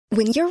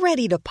When you're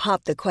ready to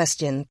pop the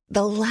question,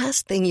 the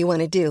last thing you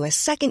want to do is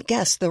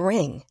second-guess the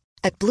ring.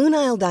 At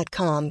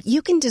BlueNile.com,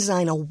 you can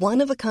design a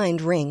one-of-a-kind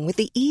ring with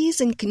the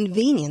ease and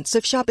convenience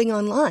of shopping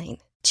online.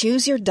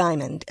 Choose your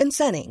diamond and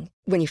setting.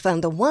 When you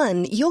find the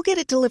one, you'll get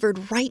it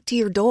delivered right to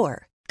your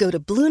door. Go to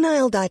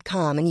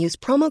BlueNile.com and use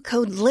promo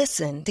code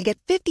LISTEN to get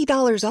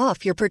 $50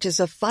 off your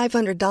purchase of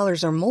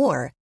 $500 or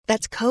more.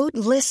 That's code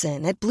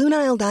LISTEN at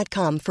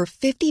BlueNile.com for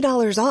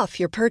 $50 off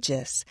your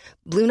purchase.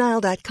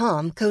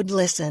 BlueNile.com, code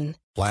LISTEN.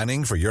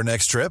 Planning for your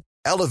next trip?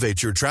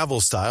 Elevate your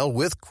travel style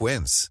with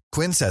Quince.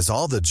 Quince has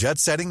all the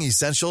jet-setting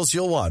essentials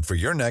you'll want for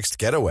your next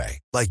getaway,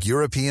 like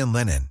European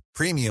linen,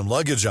 premium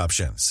luggage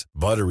options,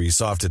 buttery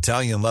soft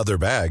Italian leather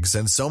bags,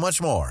 and so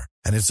much more.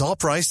 And it's all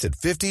priced at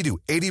 50 to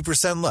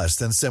 80% less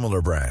than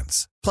similar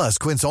brands. Plus,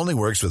 Quince only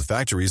works with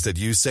factories that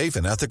use safe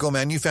and ethical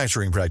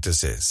manufacturing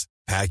practices.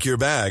 Pack your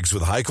bags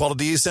with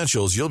high-quality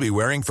essentials you'll be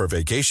wearing for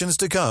vacations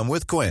to come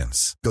with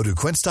Quince. Go to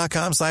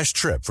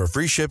quince.com/trip for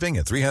free shipping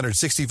and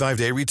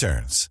 365-day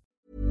returns.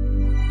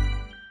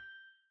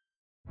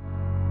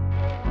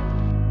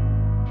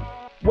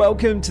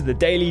 Welcome to the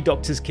Daily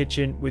Doctor's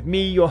Kitchen with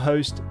me, your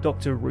host,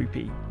 Dr.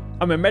 Rupy.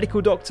 I'm a medical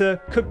doctor,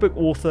 cookbook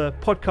author,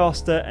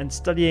 podcaster, and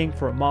studying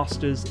for a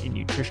master's in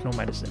nutritional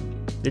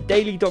medicine. The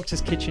Daily Doctor's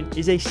Kitchen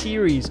is a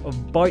series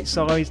of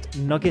bite-sized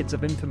nuggets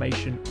of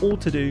information, all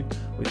to do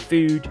with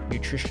food,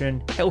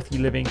 nutrition, healthy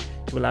living,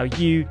 to allow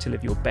you to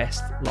live your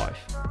best life.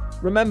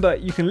 Remember,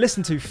 you can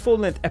listen to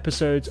full-length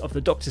episodes of the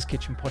Doctor's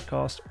Kitchen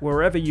podcast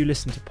wherever you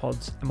listen to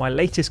pods, and my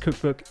latest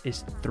cookbook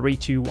is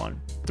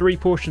 321. 3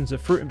 portions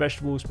of fruit and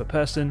vegetables per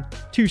person,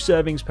 2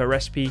 servings per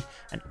recipe,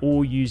 and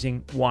all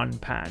using 1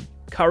 pan.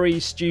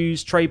 Curries,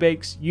 stews, tray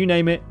bakes, you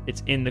name it,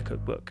 it's in the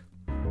cookbook.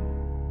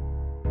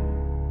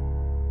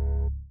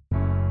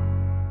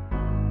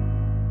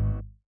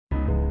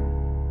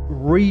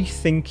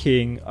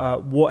 Rethinking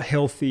what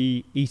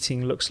healthy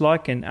eating looks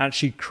like and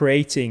actually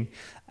creating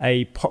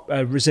a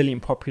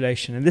resilient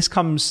population. And this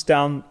comes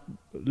down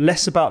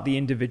less about the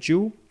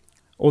individual,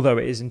 although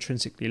it is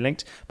intrinsically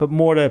linked, but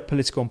more at a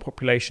political and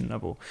population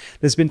level.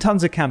 There's been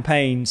tons of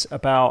campaigns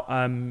about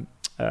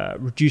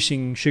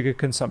reducing sugar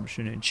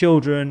consumption in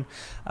children,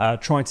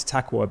 trying to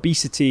tackle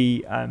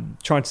obesity,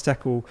 trying to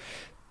tackle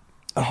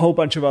a whole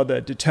bunch of other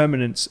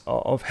determinants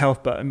of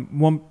health, but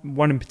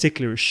one in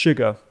particular is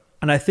sugar.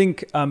 And I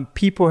think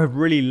people have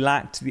really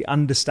lacked the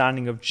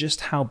understanding of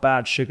just how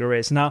bad sugar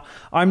is. Now,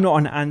 I'm not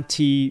an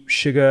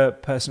anti-sugar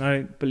person. I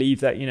don't believe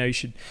that, you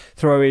should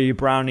throw away your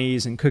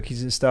brownies and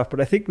cookies and stuff.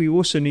 But I think we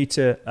also need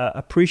to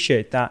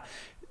appreciate that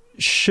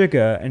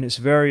sugar in its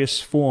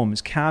various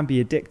forms can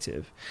be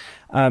addictive.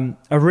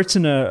 I've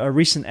written a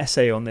recent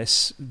essay on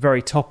this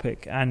very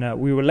topic, and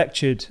we were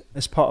lectured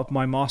as part of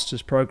my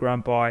master's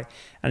program by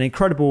an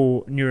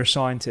incredible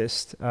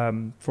neuroscientist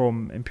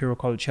from Imperial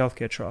College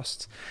Healthcare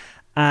Trust.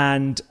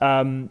 And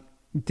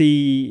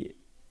the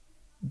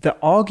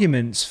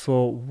arguments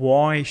for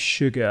why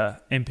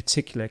sugar in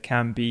particular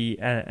can be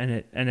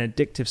an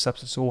addictive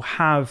substance or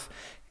have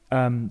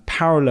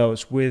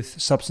parallels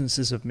with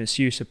substances of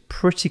misuse are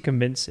pretty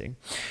convincing.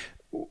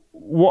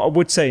 What I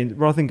would say,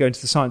 rather than go into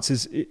the science,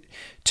 is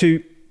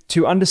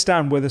to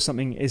understand whether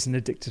something is an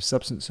addictive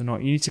substance or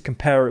not, you need to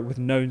compare it with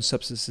known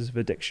substances of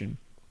addiction.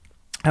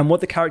 And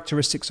what the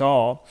characteristics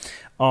are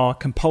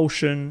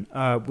compulsion,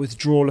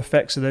 withdrawal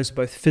effects, so those are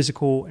both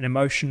physical and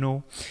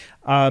emotional,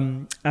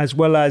 as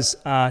well as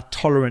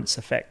tolerance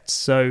effects.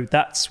 So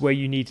that's where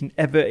you need an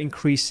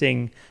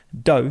ever-increasing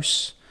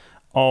dose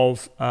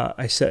of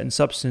a certain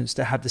substance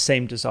to have the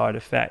same desired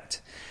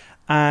effect.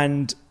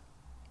 And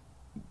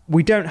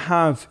we don't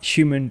have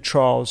human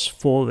trials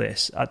for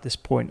this at this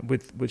point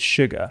with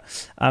sugar,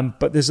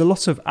 but there's a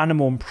lot of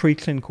animal and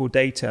preclinical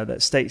data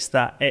that states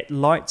that it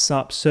lights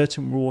up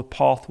certain reward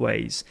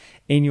pathways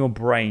in your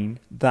brain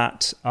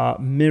that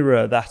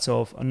mirror that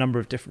of a number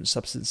of different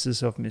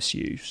substances of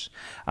misuse.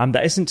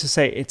 That isn't to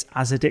say it's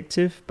as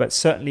addictive, but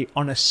certainly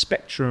on a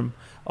spectrum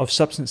of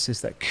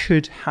substances that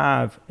could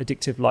have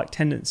addictive-like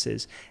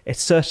tendencies,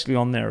 it's certainly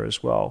on there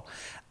as well.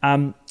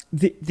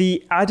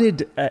 The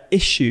added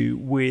issue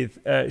with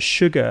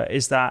sugar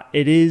is that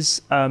it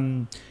is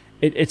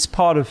it's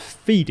part of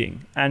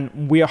feeding,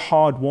 and we are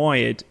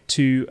hardwired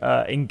to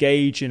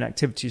engage in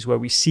activities where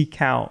we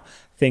seek out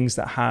things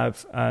that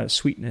have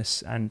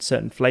sweetness and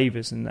certain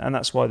flavors, and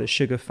that's why the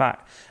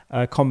sugar-fat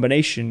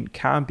combination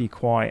can be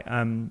quite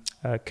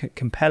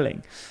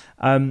compelling.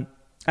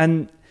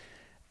 And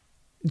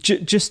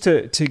just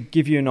to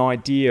give you an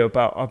idea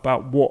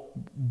about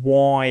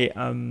why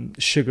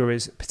sugar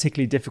is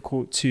particularly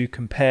difficult to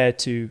compare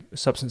to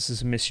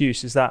substances of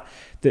misuse, is that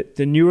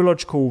the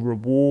neurological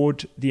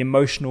reward, the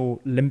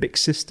emotional limbic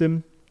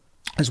system,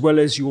 as well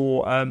as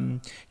your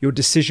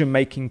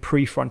decision-making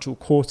prefrontal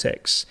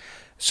cortex,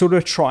 sort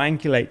of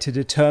triangulate to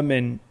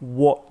determine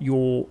what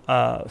your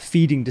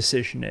feeding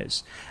decision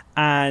is.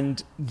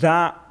 And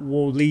that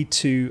will lead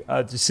to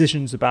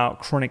decisions about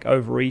chronic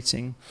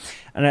overeating.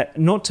 And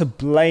not to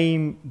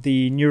blame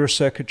the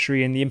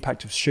neurocircuitry and the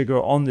impact of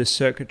sugar on this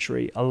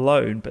circuitry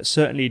alone, but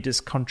certainly it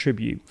does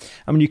contribute.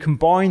 I mean, you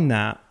combine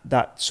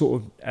that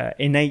sort of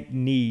innate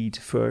need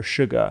for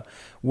sugar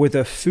with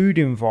a food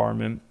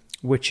environment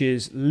which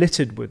is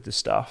littered with the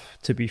stuff,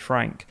 to be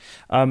frank.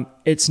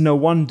 It's no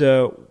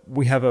wonder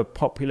we have a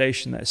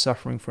population that is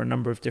suffering for a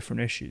number of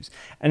different issues.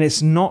 And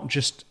it's not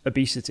just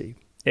obesity.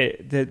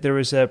 There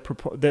is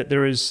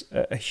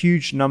a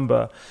huge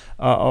number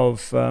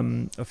of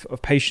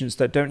patients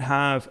that don't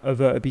have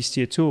overt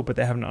obesity at all, but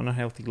they have an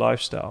unhealthy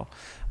lifestyle.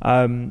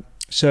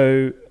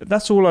 So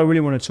that's all I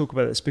really want to talk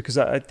about this, because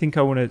I think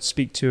I want to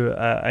speak to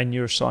a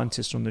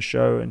neuroscientist on the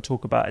show and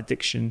talk about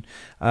addiction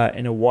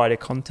in a wider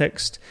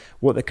context,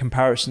 what the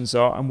comparisons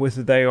are and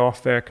whether they are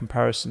fair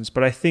comparisons.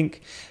 But I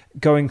think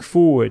going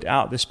forward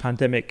out of this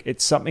pandemic,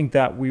 it's something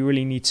that we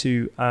really need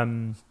to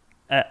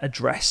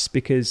address,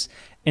 because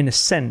in a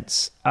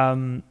sense,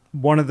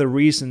 one of the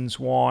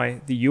reasons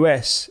why the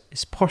US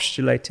is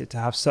postulated to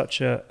have such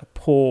a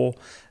poor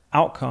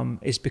outcome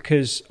is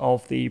because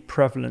of the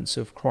prevalence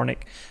of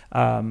chronic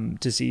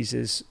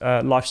diseases,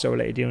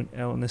 lifestyle-related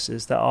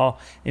illnesses that are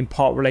in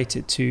part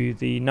related to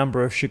the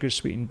number of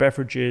sugar-sweetened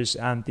beverages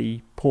and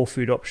the poor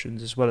food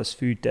options, as well as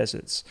food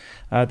deserts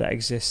that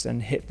exist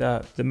and hit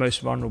the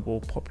most vulnerable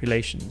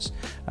populations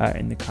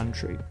in the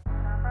country.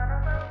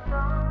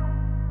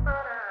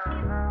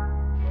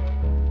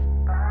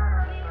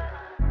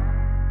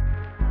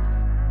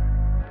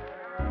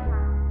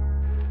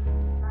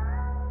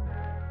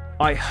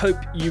 I hope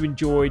you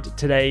enjoyed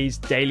today's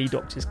Daily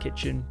Doctor's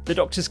Kitchen. The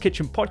Doctor's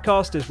Kitchen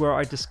podcast is where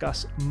I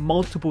discuss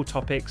multiple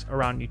topics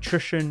around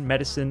nutrition,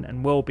 medicine,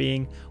 and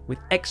well-being with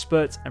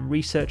experts and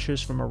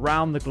researchers from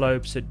around the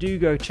globe, so do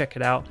go check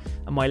it out.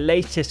 And my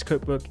latest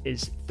cookbook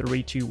is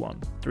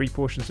 3-2-1. 3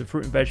 portions of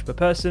fruit and veg per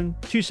person,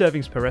 2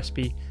 servings per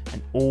recipe,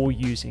 and all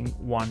using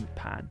 1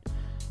 pan.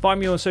 Find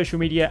me on social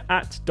media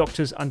at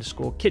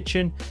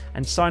doctors_kitchen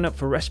and sign up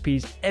for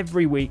recipes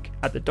every week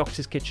at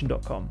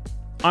thedoctorskitchen.com.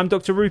 I'm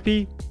Dr.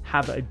 Rupy.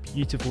 Have a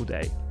beautiful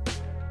day.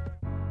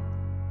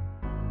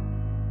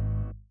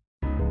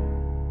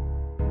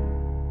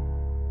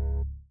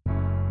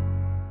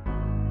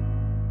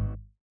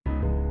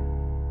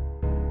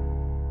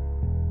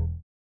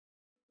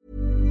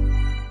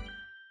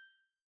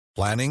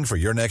 Planning for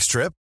your next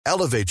trip?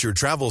 Elevate your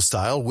travel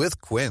style with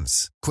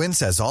Quince. Quince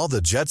has all the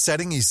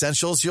jet-setting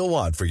essentials you'll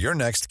want for your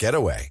next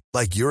getaway,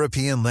 like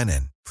European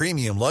linen,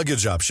 premium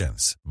luggage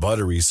options,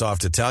 buttery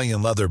soft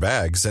Italian leather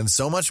bags, and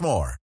so much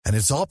more. And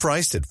it's all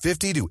priced at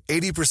 50 to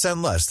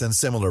 80% less than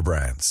similar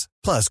brands.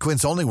 Plus,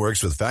 Quince only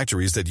works with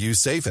factories that use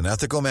safe and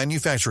ethical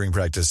manufacturing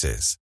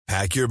practices.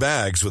 Pack your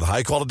bags with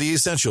high-quality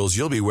essentials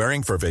you'll be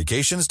wearing for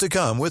vacations to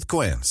come with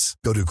Quince.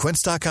 Go to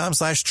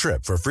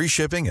quince.com/trip for free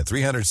shipping and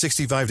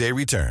 365-day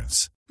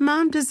returns.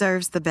 Mom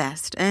deserves the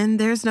best, and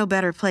there's no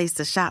better place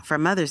to shop for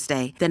Mother's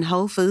Day than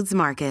Whole Foods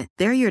Market.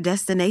 They're your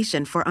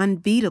destination for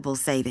unbeatable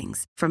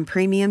savings, from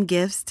premium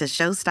gifts to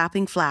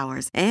show-stopping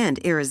flowers and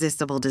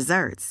irresistible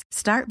desserts.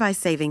 Start by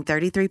saving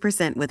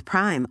 33% with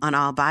Prime on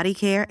all body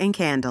care and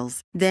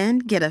candles. Then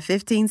get a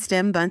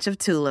 15-stem bunch of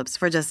tulips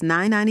for just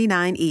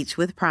 $9.99 each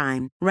with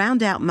Prime.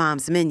 Round out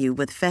Mom's menu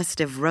with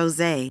festive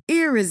rosé,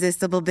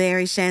 irresistible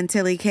berry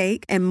chantilly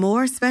cake, and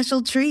more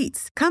special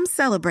treats. Come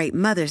celebrate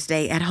Mother's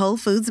Day at Whole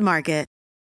Foods Market.